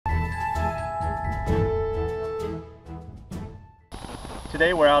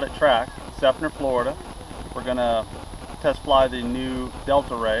Today we're out at track, Seffner, Florida. We're going to test fly the new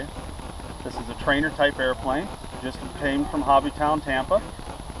DELTARAY. This is a trainer type airplane, just came from Hobbytown, Tampa.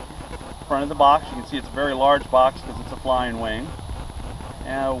 Front of the box, you can see it's a very large box because it's a flying wing.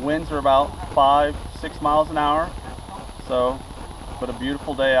 And winds are about 5-6 miles an hour, but a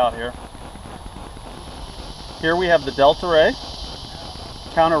beautiful day out here. Here we have the DELTARAY,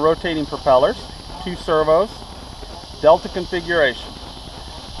 counter rotating propellers, 2 servos, Delta configuration.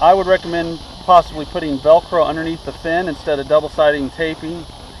 I would recommend possibly putting Velcro underneath the fin instead of double-siding taping.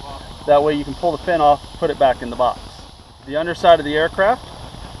 That way you can pull the fin off, put it back in the box. The underside of the aircraft,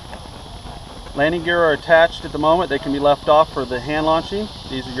 landing gear are attached at the moment. They can be left off for the hand launching.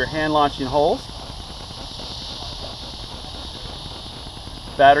 These are your hand launching holes.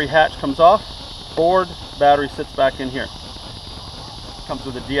 Battery hatch comes off. Forward battery sits back in here. Comes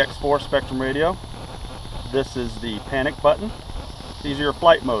with a DX4 Spectrum radio. This is the panic button. These are your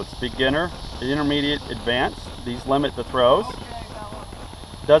flight modes: beginner, intermediate, advanced. These limit the throws.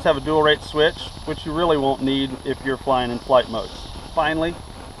 It does have a dual rate switch, which you really won't need if you're flying in flight modes. Finally,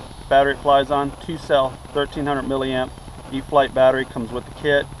 battery it flies on, 2-cell 1300 milliamp E-flite battery. Comes with the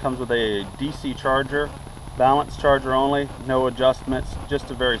kit. Comes with a DC charger, balance charger only, no adjustments, just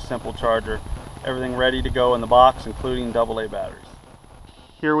a very simple charger. Everything ready to go in the box, including AA batteries.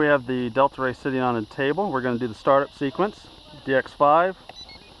 Here we have the DELTARAY sitting on a table. We're going to do the startup sequence. DX5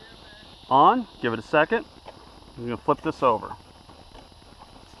 on, give it a second. I'm going to flip this over.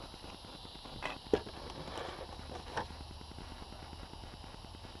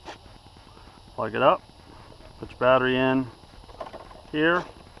 Plug it up, put your battery in here.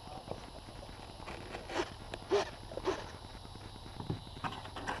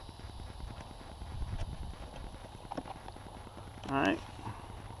 Alright,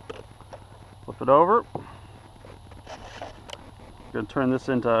 flip it over. I'm going to turn this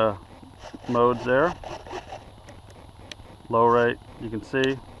into modes there. Low rate, you can see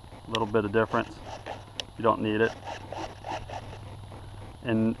a little bit of difference. You don't need it.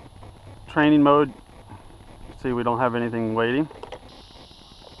 In training mode, see we don't have anything waiting.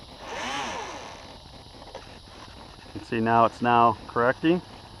 You can see now it's now correcting.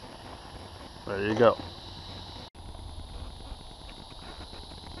 There you go.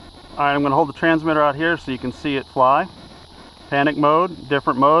 Alright, I'm going to hold the transmitter out here so you can see it fly. Panic mode,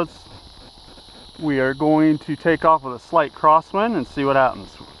 different modes. We are going to take off with a slight crosswind and see what happens.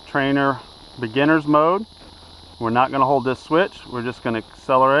 Trainer beginners mode. We're not going to hold this switch. We're just going to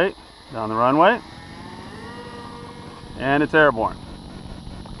accelerate down the runway. And it's airborne.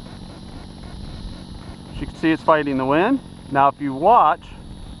 As you can see, it's fighting the wind. Now if you watch,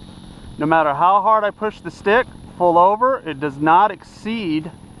 no matter how hard I push the stick full over, it does not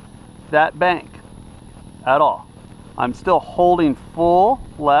exceed that bank at all. I'm still holding full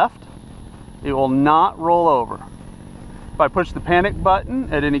left. It will not roll over. If I push the panic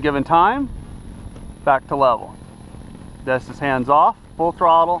button at any given time, back to level. This is hands off, full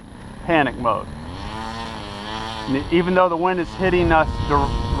throttle, panic mode. And even though the wind is hitting us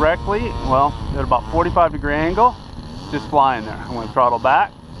directly, well, at about 45-degree angle, just flying there. I'm going to throttle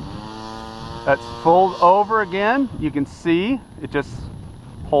back. That's full over again. You can see it just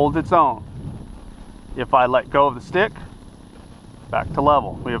holds its own. If I let go of the stick, back to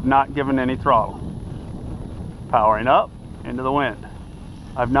level. We have not given any throttle. Powering up into the wind.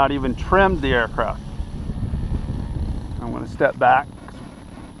 I've not even trimmed the aircraft. I'm going to step back.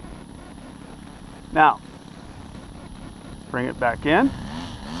 Now, bring it back in.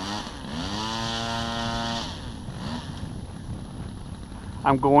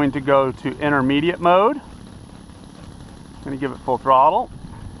 I'm going to go to intermediate mode. I'm going to give it full throttle.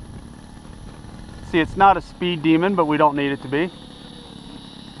 See, it's not a speed demon, but we don't need it to be.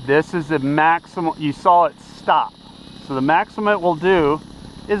 This is the maximum. You saw it stop. So the maximum it will do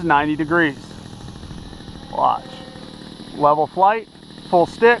is 90 degrees. Watch. Level flight, full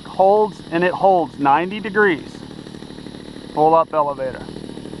stick, holds, and it holds 90 degrees. Full up elevator.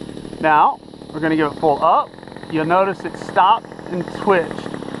 Now, we're going to give it full up. You'll notice it stopped and twitched.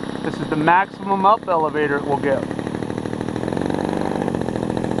 This is the maximum up elevator it will give.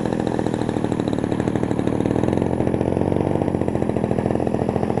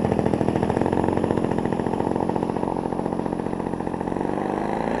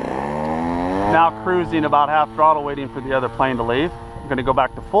 Now cruising about half throttle, waiting for the other plane to leave. I'm going to go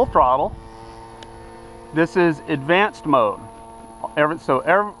back to full throttle. This is advanced mode.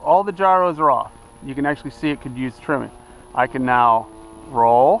 All the gyros are off. You can actually see it could use trimming. I can now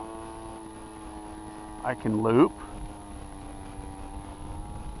roll. I can loop.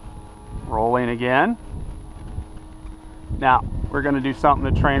 Rolling again. Now, we're going to do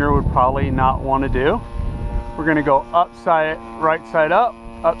something the trainer would probably not want to do. We're going to go right side up,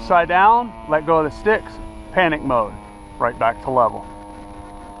 upside down, let go of the sticks, panic mode, right back to level.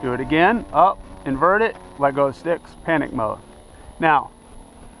 Do it again, up, invert it, let go of the sticks, panic mode. Now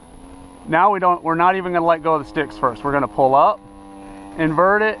we're not even going to let go of the sticks first. We're going to pull up,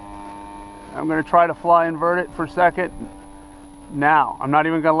 invert it. I'm going to try to fly invert it for a second. Now, I'm not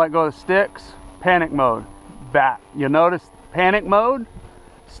even going to let go of the sticks, panic mode, back. You'll notice panic mode,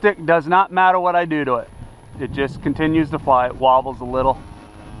 stick does not matter what I do to it. It just continues to fly, it wobbles a little.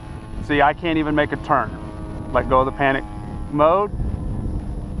 See, I can't even make a turn. Let go of the panic mode,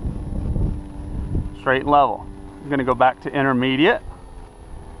 straight and level. I'm going to go back to intermediate.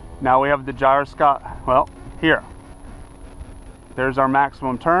 Now we have the gyroscope, well, here. There's our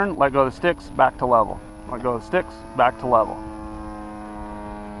maximum turn, let go of the sticks, back to level. Let go of the sticks, back to level.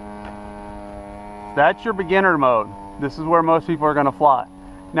 That's your beginner mode. This is where most people are going to fly.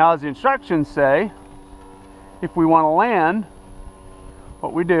 Now, as the instructions say, if we want to land,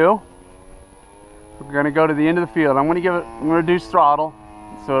 what we do, we're going to go to the end of the field. I'm going to reduce throttle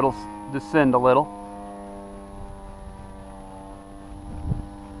so it'll descend a little.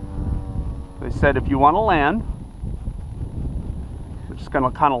 They said if you want to land, we're just going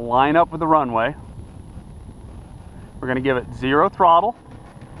to kind of line up with the runway. We're going to give it 0 throttle,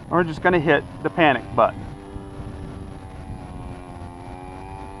 and we're just going to hit the panic button.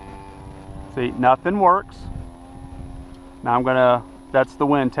 See, nothing works. Now that's the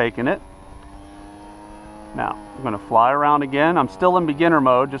wind taking it. Now, I'm going to fly around again. I'm still in beginner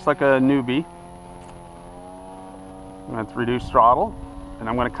mode, just like a newbie. I'm going to reduce throttle, and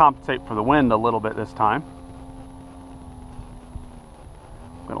I'm going to compensate for the wind a little bit this time.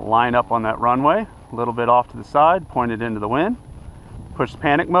 I'm going to line up on that runway, a little bit off to the side, point it into the wind, push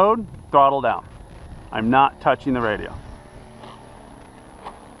panic mode, throttle down. I'm not touching the radio.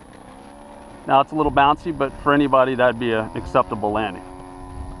 Now it's a little bouncy, but for anybody that'd be an acceptable landing.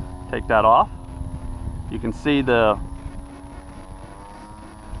 Take that off. You can see the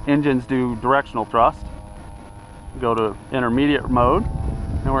engines do directional thrust. Go to intermediate mode,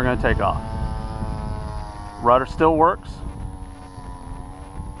 and we're going to take off. Rudder still works,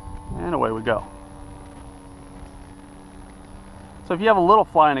 and away we go. So if you have a little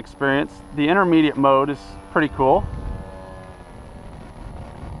flying experience, the intermediate mode is pretty cool.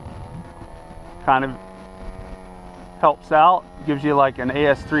 Kind of helps out, gives you like an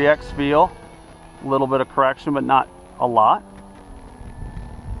AS3X feel, a little bit of correction, but not a lot.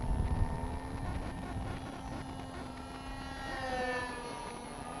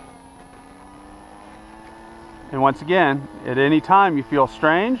 And once again, at any time you feel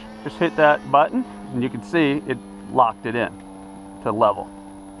strange, just hit that button, and you can see it locked it in to level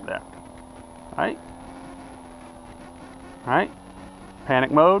there. All right, panic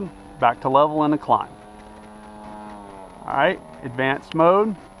mode, back to level and a climb. All right, advanced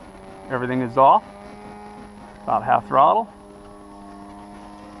mode, everything is off, about half throttle.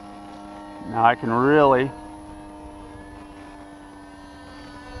 Now I can really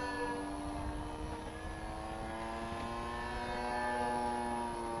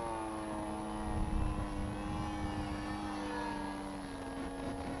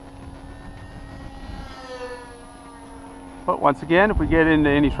but once again, if we get into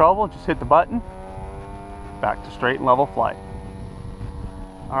any trouble, just hit the button, back to straight and level flight.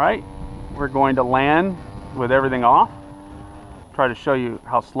 All right, we're going to land with everything off. Try to show you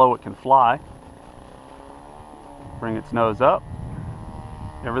how slow it can fly. Bring its nose up.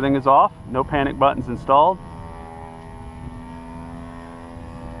 Everything is off, no panic buttons installed.